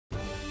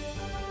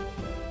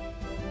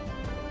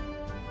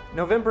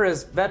November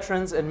is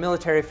Veterans and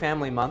Military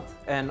Family Month,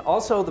 and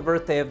also the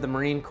birthday of the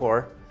Marine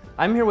Corps.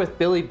 I'm here with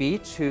Billy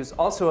Beach, who's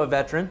also a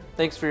veteran.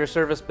 Thanks for your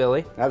service,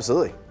 Billy.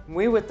 Absolutely.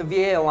 We with the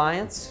VA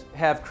Alliance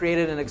have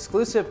created an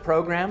exclusive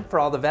program for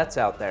all the vets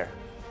out there.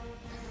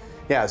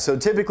 Yeah, so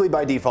typically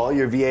by default,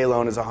 your VA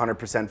loan is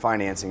 100%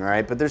 financing,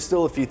 right? But there's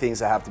still a few things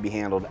that have to be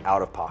handled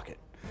out of pocket.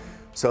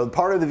 So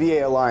part of the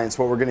VA Alliance,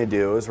 what we're gonna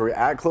do is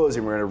at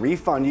closing, we're gonna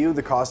refund you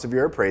the cost of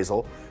your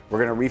appraisal. We're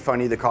gonna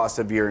refund you the cost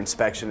of your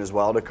inspection as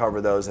well to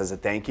cover those as a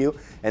thank you.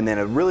 And then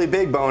a really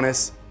big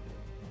bonus,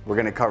 we're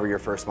gonna cover your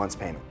first month's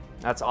payment.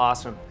 That's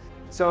awesome.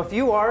 So if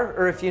you are,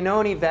 or if you know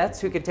any vets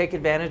who could take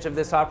advantage of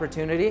this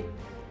opportunity,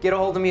 get a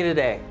hold of me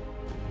today.